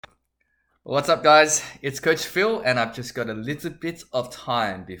What's up, guys? It's Coach Phil, and I've just got a little bit of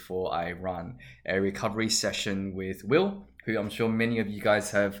time before I run a recovery session with Will, who I'm sure many of you guys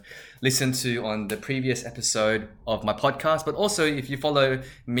have listened to on the previous episode of my podcast. But also, if you follow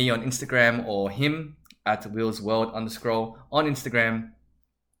me on Instagram or him at Will's World underscore on Instagram,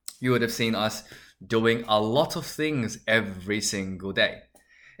 you would have seen us doing a lot of things every single day.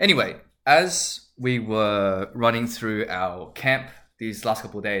 Anyway, as we were running through our camp these last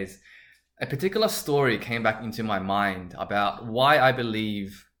couple of days, a particular story came back into my mind about why I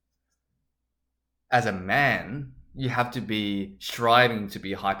believe as a man, you have to be striving to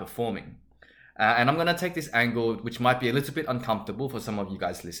be high performing. And I'm going to take this angle, which might be a little bit uncomfortable for some of you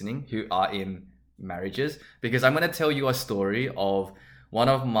guys listening who are in marriages, because I'm going to tell you a story of one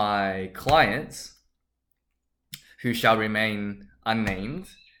of my clients who shall remain unnamed,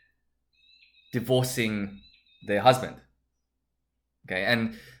 divorcing their husband. Okay,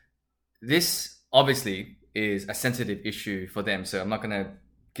 and this obviously is a sensitive issue for them, so I'm not going to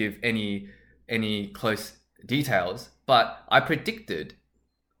give any close details, but I predicted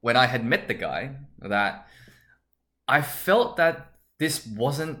when I had met the guy that I felt that this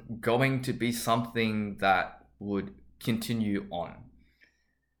wasn't going to be something that would continue on.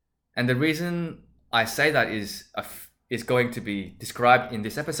 And the reason I say that is going to be described in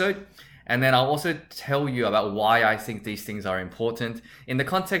this episode. And then I'll also tell you about why I think these things are important in the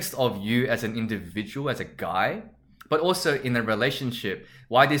context of you as an individual, as a guy, but also in a relationship,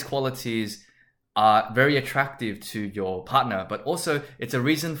 why these qualities are very attractive to your partner, but also it's a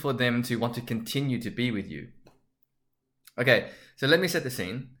reason for them to want to continue to be with you. Okay, so let me set the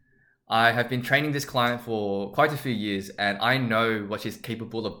scene. I have been training this client for quite a few years, and I know what she's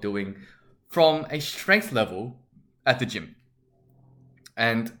capable of doing from a strength level at the gym.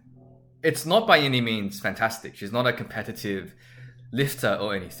 And it's not by any means fantastic. She's not a competitive lifter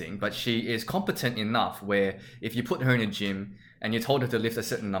or anything, but she is competent enough where if you put her in a gym and you told her to lift a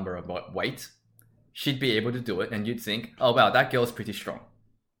certain number of weight, she'd be able to do it, and you'd think, oh wow, that girl's pretty strong.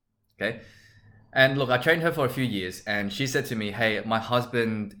 Okay? And look, I trained her for a few years, and she said to me, hey, my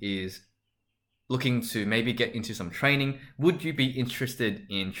husband is looking to maybe get into some training. Would you be interested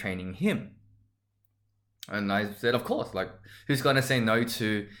in training him? And I said, of course. Like, who's going to say no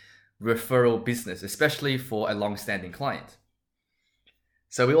to referral business, especially for a long-standing client?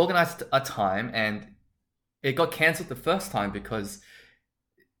 So we organized a time, and it got cancelled the first time because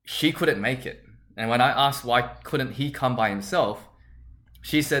she couldn't make it. And when I asked why couldn't he come by himself,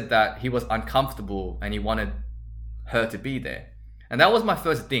 she said that he was uncomfortable and he wanted her to be there. And that was my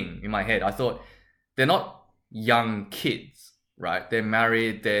first thing in my head. I thought, they're not young kids, right? They're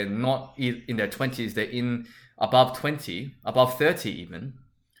married, they're not in their 20s, they're in above 20, above 30 even.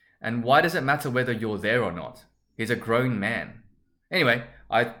 And why does it matter whether you're there or not? He's a grown man. Anyway,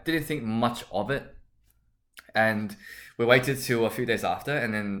 I didn't think much of it. And we waited till a few days after,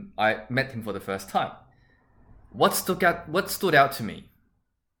 and then I met him for the first time. What stood out to me,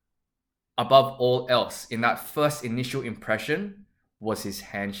 above all else, in that first initial impression, was his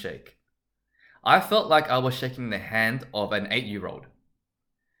handshake. I felt like I was shaking the hand of an 8-year-old.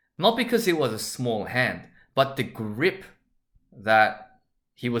 Not because it was a small hand, but the grip that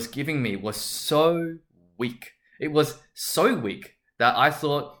he was giving me was so weak. It was so weak that I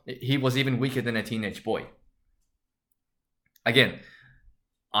thought he was even weaker than a teenage boy. Again,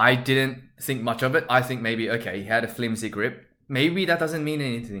 I didn't think much of it. I think maybe, okay, he had a flimsy grip. Maybe that doesn't mean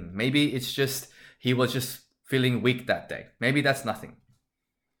anything. Maybe it's just, he was just feeling weak that day. Maybe that's nothing.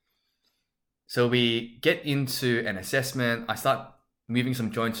 So we get into an assessment. I start moving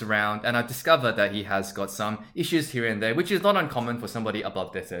some joints around, and I discover that he has got some issues here and there, which is not uncommon for somebody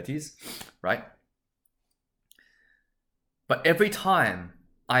above their 30s, right? But every time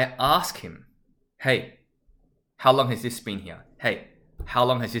I ask him, hey, how long has this been here? Hey, how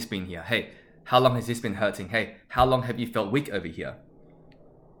long has this been here? Hey, how long has this been hurting? Hey, how long have you felt weak over here?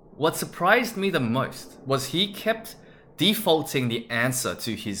 What surprised me the most was he kept defaulting the answer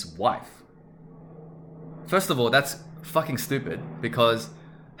to his wife. First of all, that's fucking stupid, because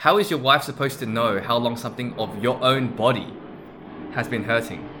how is your wife supposed to know how long something of your own body has been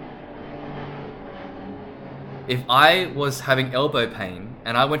hurting? If I was having elbow pain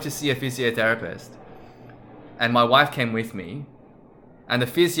and I went to see a physiotherapist and my wife came with me and the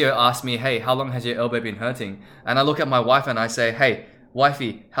physio asked me, hey, how long has your elbow been hurting? And I look at my wife and I say, hey,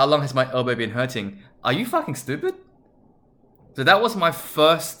 wifey, how long has my elbow been hurting? Are you fucking stupid? So that was my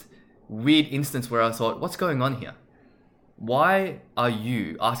first weird instance where I thought, what's going on here? Why are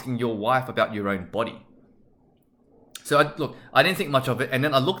you asking your wife about your own body? So I didn't think much of it. And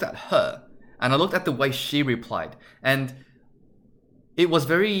then I looked at her and I looked at the way she replied. And it was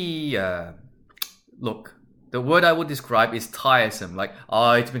very, look, the word I would describe is tiresome. Like,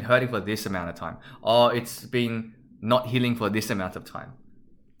 oh, it's been hurting for this amount of time. Oh, it's been not healing for this amount of time.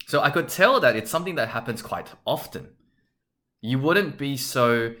 So I could tell that it's something that happens quite often. You wouldn't be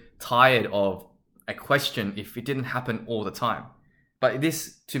so tired of a question if it didn't happen all the time. But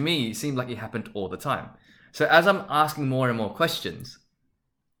this, to me, seemed like it happened all the time. So as I'm asking more and more questions,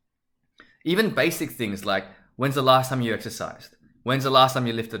 even basic things like, when's the last time you exercised? When's the last time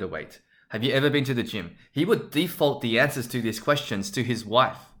you lifted a weight? Have you ever been to the gym? He would default the answers to these questions to his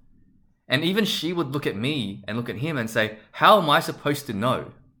wife. And even she would look at me and look at him and say, how am I supposed to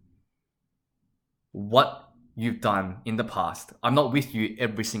know what you've done in the past? I'm not with you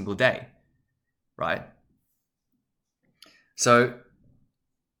every single day, right? So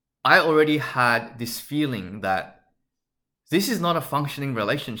I already had this feeling that this is not a functioning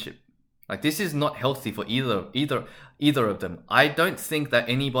relationship. Like, this is not healthy for either of them. I don't think that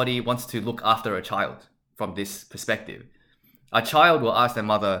anybody wants to look after a child from this perspective. A child will ask their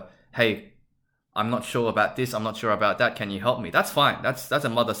mother, hey, I'm not sure about this, I'm not sure about that, can you help me? That's fine. That's a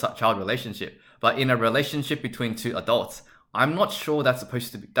mother-child relationship. But in a relationship between two adults, I'm not sure that's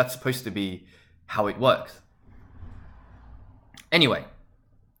supposed to be how it works. Anyway,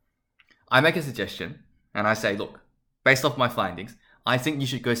 I make a suggestion and I say, look, based off my findings, I think you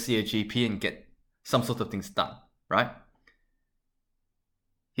should go see a GP and get some sort of things done, right?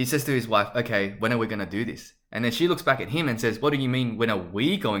 He says to his wife, okay, when are we going to do this? And then she looks back at him and says, what do you mean, when are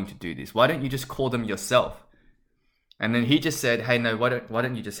we going to do this? Why don't you just call them yourself? And then he just said, hey, no, why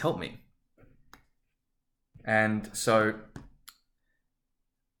don't you just help me? And so,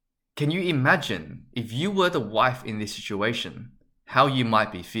 can you imagine if you were the wife in this situation, how you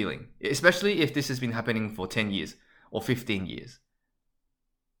might be feeling? Especially if this has been happening for 10 years or 15 years.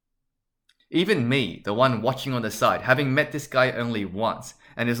 Even me, the one watching on the side, having met this guy only once,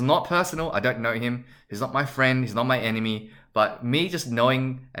 and it's not personal, I don't know him, he's not my friend, he's not my enemy, but me just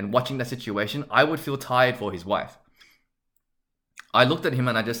knowing and watching that situation, I would feel tired for his wife. I looked at him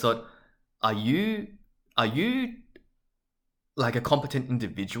and I just thought, are you like a competent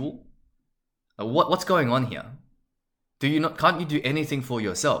individual? What's going on here? Can't you do anything for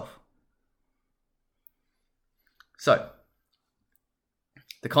yourself? So,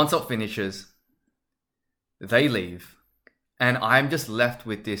 the consult finishes, they leave, and I'm just left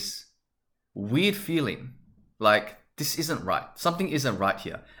with this weird feeling like this isn't right. Something isn't right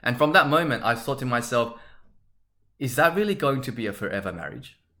here. And from that moment, I thought to myself, is that really going to be a forever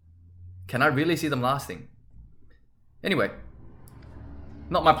marriage? Can I really see them lasting? Anyway,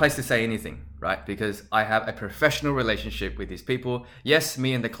 not my place to say anything, right? Because I have a professional relationship with these people. Yes,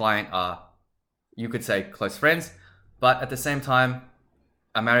 me and the client are, you could say, close friends, but at the same time,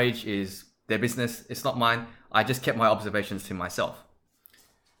 a marriage is their business, it's not mine. I just kept my observations to myself.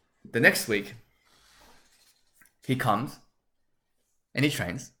 The next week, he comes and he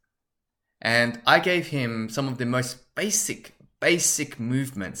trains, and I gave him some of the most basic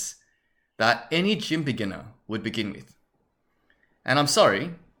movements that any gym beginner would begin with. And I'm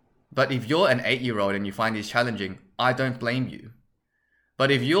sorry, but if you're an 8-year-old and you find these challenging, I don't blame you. But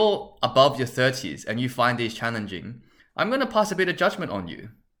if you're above your 30s and you find these challenging, I'm going to pass a bit of judgment on you.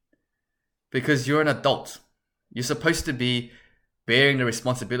 Because you're an adult. You're supposed to be bearing the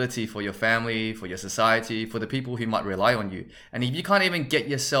responsibility for your family, for your society, for the people who might rely on you. And if you can't even get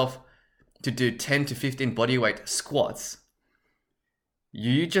yourself to do 10 to 15 bodyweight squats,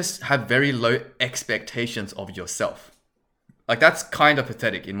 you just have very low expectations of yourself. Like, that's kind of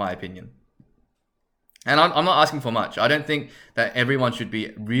pathetic in my opinion. And I'm not asking for much. I don't think that everyone should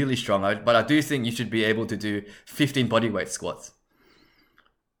be really strong, but I do think you should be able to do 15 bodyweight squats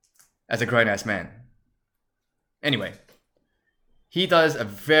as a grown-ass man. Anyway, he does a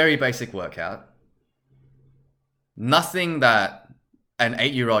very basic workout. Nothing that an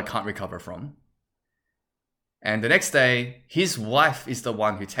 8-year-old can't recover from. And the next day, his wife is the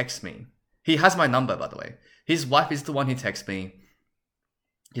one who texts me. He has my number, by the way. His wife is the one who texts me.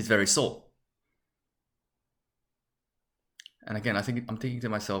 He's very sore. And again, I'm thinking to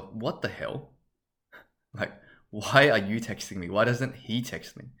myself, what the hell? Like, why are you texting me? Why doesn't he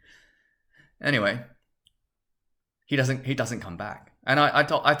text me? Anyway, he doesn't come back. And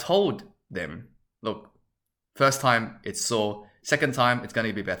I told them, look, first time it's sore, second time it's going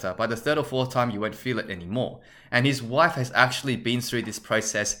to be better. By the third or fourth time, you won't feel it anymore. And his wife has actually been through this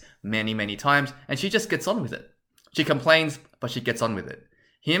process many times, and she just gets on with it. She complains, but she gets on with it.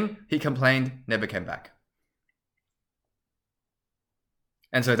 He complained, never came back.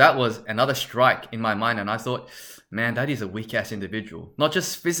 And so that was another strike in my mind. And I thought, man, that is a weak-ass individual. Not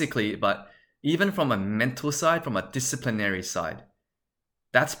just physically, but even from a mental side, from a disciplinary side.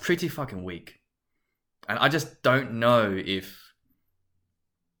 That's pretty fucking weak. And I just don't know if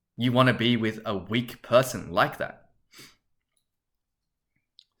you want to be with a weak person like that.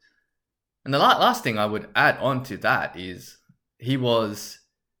 And the last thing I would add on to that is he was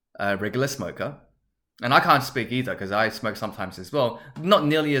a regular smoker. And I can't speak either because I smoke sometimes as well. Not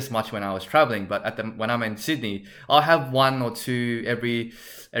nearly as much when I was traveling, but when I'm in Sydney, I'll have 1 or 2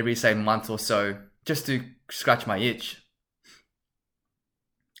 every say month or so just to scratch my itch.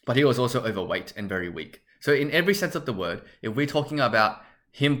 But he was also overweight and very weak. So in every sense of the word, if we're talking about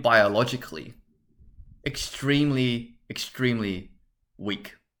him biologically, extremely, extremely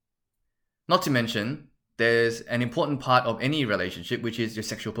weak. Not to mention, there's an important part of any relationship, which is your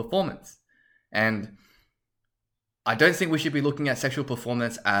sexual performance. And I don't think we should be looking at sexual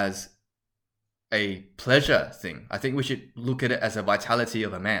performance as a pleasure thing. I think we should look at it as a vitality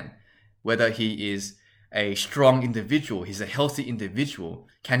of a man. Whether he is a strong individual, he's a healthy individual,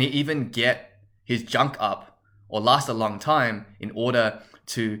 can he even get his junk up or last a long time in order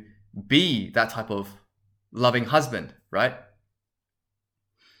to be that type of loving husband, right?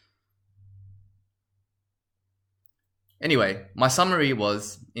 Anyway, my summary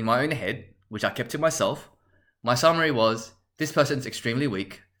was, in my own head, which I kept to myself, my summary was, this person's extremely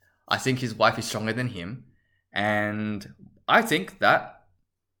weak. I think his wife is stronger than him. And I think that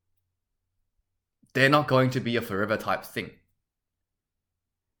they're not going to be a forever type thing.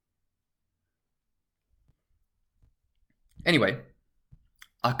 Anyway,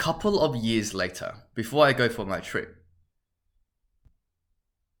 a couple of years later, before I go for my trip,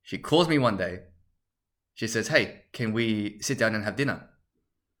 she calls me one day. She says, hey, can we sit down and have dinner?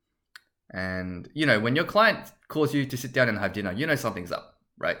 And, you know, when your client calls you to sit down and have dinner, you know something's up,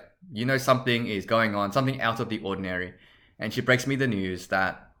 right? You know something is going on, something out of the ordinary. And she breaks me the news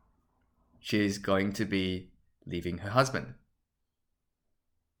that she's going to be leaving her husband.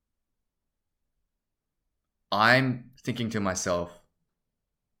 I'm thinking to myself,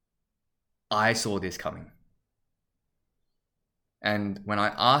 I saw this coming. And when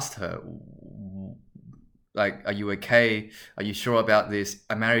I asked her, like, are you okay? Are you sure about this?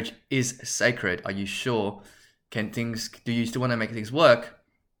 A marriage is sacred. Are you sure? Do you still want to make things work?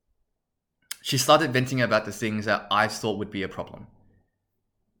 She started venting about the things that I thought would be a problem.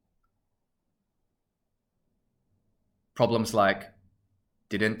 Problems like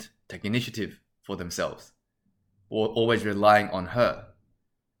didn't take initiative for themselves, or always relying on her,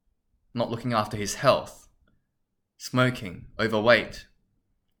 not looking after his health, smoking, overweight,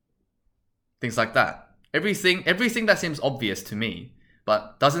 things like that. Everything that seems obvious to me,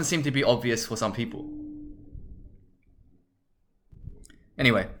 but doesn't seem to be obvious for some people.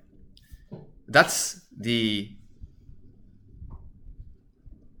 Anyway, that's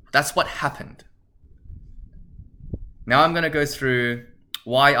what happened. Now I'm going to go through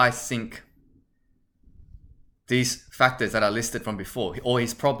why I think these factors that are listed from before, or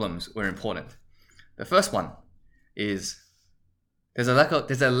his problems, were important. The first one is there's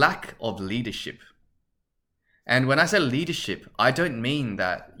a lack of leadership. And when I say leadership, I don't mean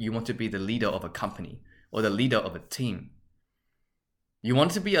that you want to be the leader of a company or the leader of a team. You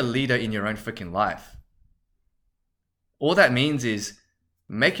want to be a leader in your own freaking life. All that means is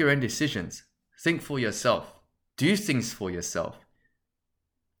make your own decisions, think for yourself, do things for yourself.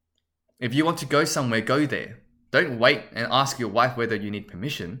 If you want to go somewhere, go there. Don't wait and ask your wife whether you need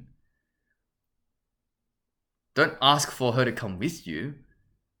permission. Don't ask for her to come with you.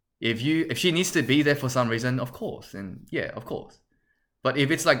 If she needs to be there for some reason, of course, and yeah, of course. But if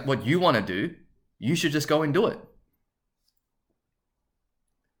it's like what you want to do, you should just go and do it.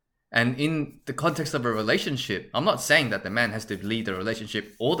 And in the context of a relationship, I'm not saying that the man has to lead the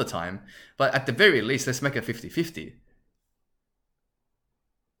relationship all the time, but at the very least, let's make it 50-50.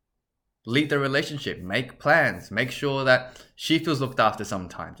 Lead the relationship, make plans, make sure that she feels looked after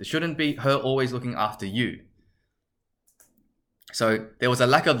sometimes. It shouldn't be her always looking after you. So there was a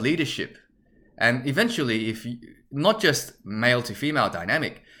lack of leadership. And eventually, if you, not just male to female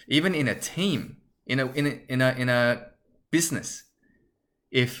dynamic, even in a team, in a business,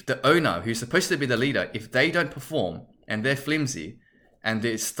 if the owner, who's supposed to be the leader, if they don't perform and they're flimsy and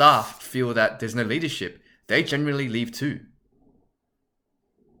the staff feel that there's no leadership, they generally leave too.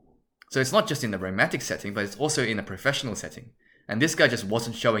 So it's not just in the romantic setting, but it's also in a professional setting. And this guy just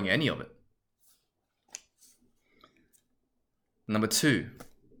wasn't showing any of it. Number 2,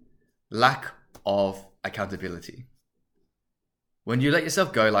 lack of accountability. When you let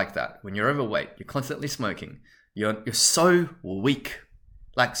yourself go like that, when you're overweight, you're constantly smoking, you're so weak,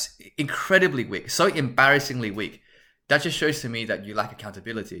 like incredibly weak, so embarrassingly weak. That just shows to me that you lack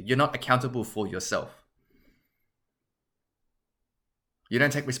accountability. You're not accountable for yourself. You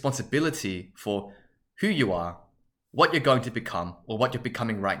don't take responsibility for who you are, what you're going to become, or what you're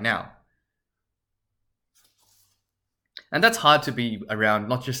becoming right now. And that's hard to be around,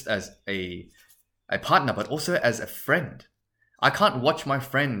 not just as a partner, but also as a friend. I can't watch my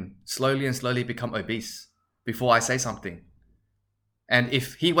friend slowly become obese before I say something. And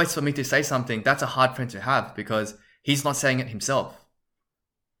if he waits for me to say something, that's a hard friend to have because he's not saying it himself.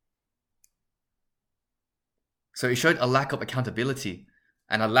 So it showed a lack of accountability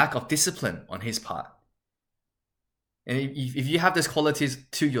and a lack of discipline on his part. And if you have those qualities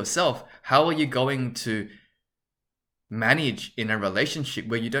to yourself, how are you going to manage in a relationship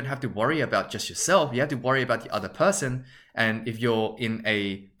where you don't have to worry about just yourself? You have to worry about the other person. And if you're in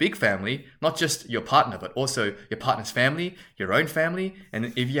a big family, not just your partner, but also your partner's family, your own family,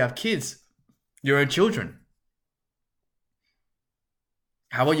 and if you have kids, your own children.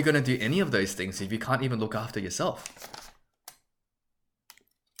 How are you going to do any of those things if you can't even look after yourself?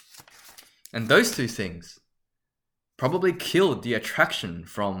 And those two things probably killed the attraction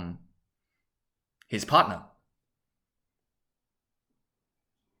from his partner.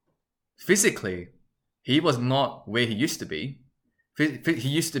 Physically, he was not where he used to be. He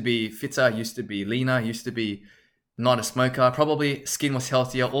used to be fitter, used to be leaner, used to be not a smoker. Probably skin was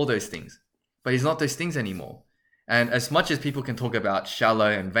healthier, all those things. But he's not those things anymore. And as much as people can talk about shallow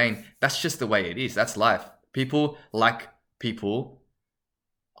and vain, that's just the way it is. That's life. People like people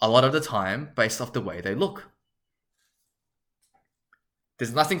a lot of the time based off the way they look.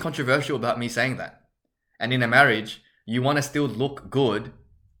 There's nothing controversial about me saying that. And in a marriage, you want to still look good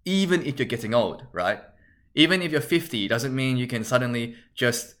even if you're getting old, right? Even if you're 50, it doesn't mean you can suddenly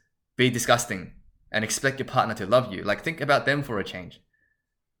just be disgusting and expect your partner to love you. Like, think about them for a change.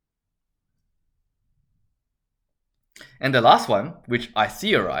 And the last one, which I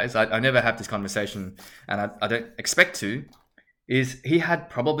theorize, I never have this conversation and I don't expect to, is he had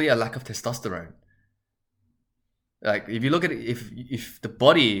probably a lack of testosterone. Like, if you look at it, if the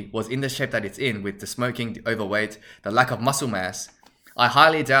body was in the shape that it's in, with the smoking, the overweight, the lack of muscle mass, I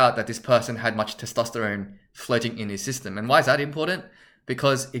highly doubt that this person had much testosterone floating in his system. And why is that important?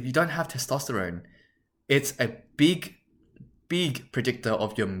 Because if you don't have testosterone, it's a big predictor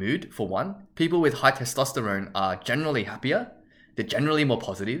of your mood, for one. People with high testosterone are generally happier. They're generally more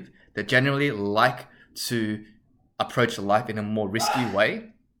positive. They generally like to approach life in a more risky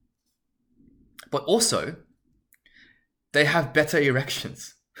way. But also, they have better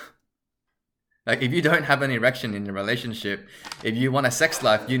erections. Like, if you don't have an erection in your relationship, if you want a sex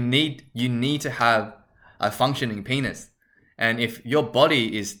life, you need to have a functioning penis. And if your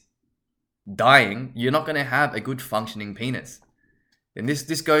body is dying, you're not going to have a good functioning penis. And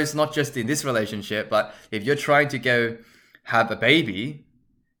this goes not just in this relationship, but if you're trying to go have a baby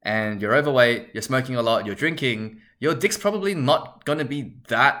and you're overweight, you're smoking a lot, you're drinking, your dick's probably not going to be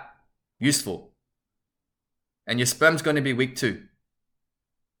that useful. And your sperm's going to be weak too.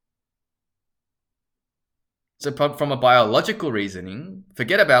 So from a biological reasoning,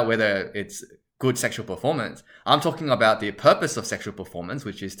 forget about whether it's good sexual performance. I'm talking about the purpose of sexual performance,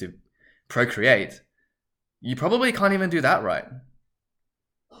 which is to procreate. You probably can't even do that right.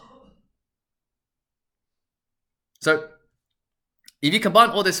 So if you combine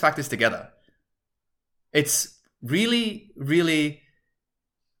all these factors together, it's really, really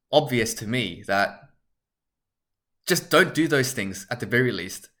obvious to me that just don't do those things at the very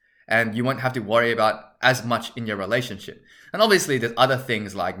least, and you won't have to worry about as much in your relationship. And obviously there's other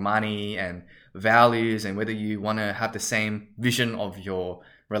things like money and values and whether you want to have the same vision of your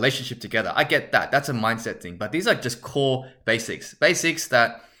relationship together. I get that. That's a mindset thing. But these are just core basics. Basics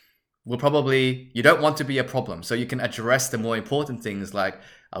that will probably, you don't want to be a problem. So you can address the more important things like,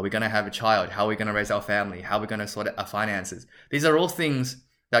 are we going to have a child? How are we going to raise our family? How are we going to sort out our finances? These are all things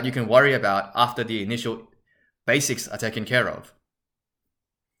that you can worry about after the initial basics are taken care of.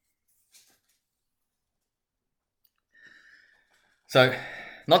 So,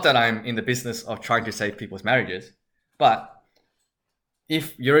 not that I'm in the business of trying to save people's marriages, but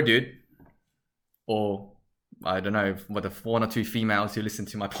if you're a dude, or I don't know, what the one or two females who listen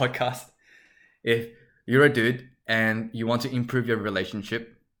to my podcast, if you're a dude and you want to improve your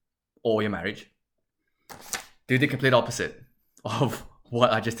relationship or your marriage, do the complete opposite of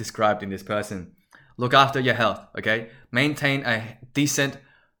what I just described in this person. Look after your health, okay? Maintain a decent,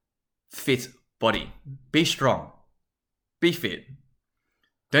 fit body. Be strong. Be fit.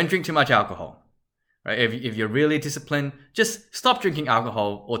 Don't drink too much alcohol. Right? If you're really disciplined, just stop drinking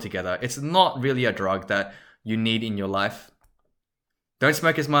alcohol altogether. It's not really a drug that you need in your life. Don't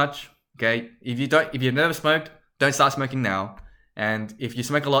smoke as much. Okay? If you've never smoked, don't start smoking now. And if you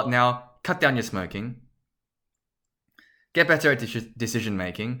smoke a lot now, cut down your smoking. Get better at decision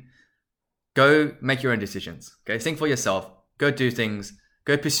making. Go make your own decisions. Okay, think for yourself. Go do things.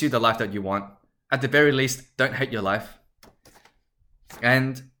 Go pursue the life that you want. At the very least, don't hate your life.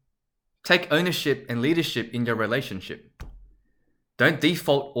 And take ownership and leadership in your relationship. Don't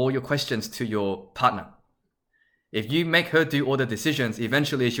default all your questions to your partner. If you make her do all the decisions,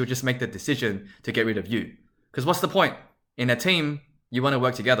 eventually she'll just make the decision to get rid of you. Because what's the point? In a team, you want to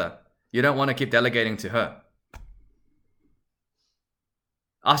work together. You don't want to keep delegating to her.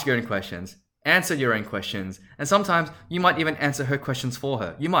 Ask your own questions. Answer your own questions. And sometimes you might even answer her questions for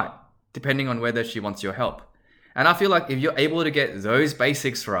her. You might, depending on whether she wants your help. And I feel like if you're able to get those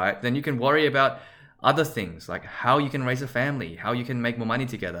basics right, then you can worry about other things, like how you can raise a family, how you can make more money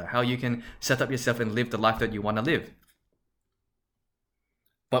together, how you can set up yourself and live the life that you want to live.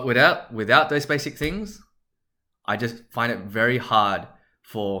 But without those basic things, I just find it very hard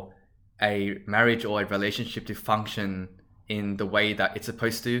for a marriage or a relationship to function in the way that it's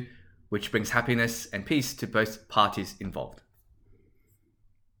supposed to, which brings happiness and peace to both parties involved.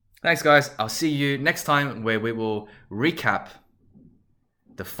 Thanks, guys. I'll see you next time, where we will recap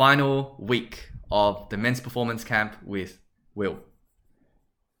the final week of the men's performance camp with Will.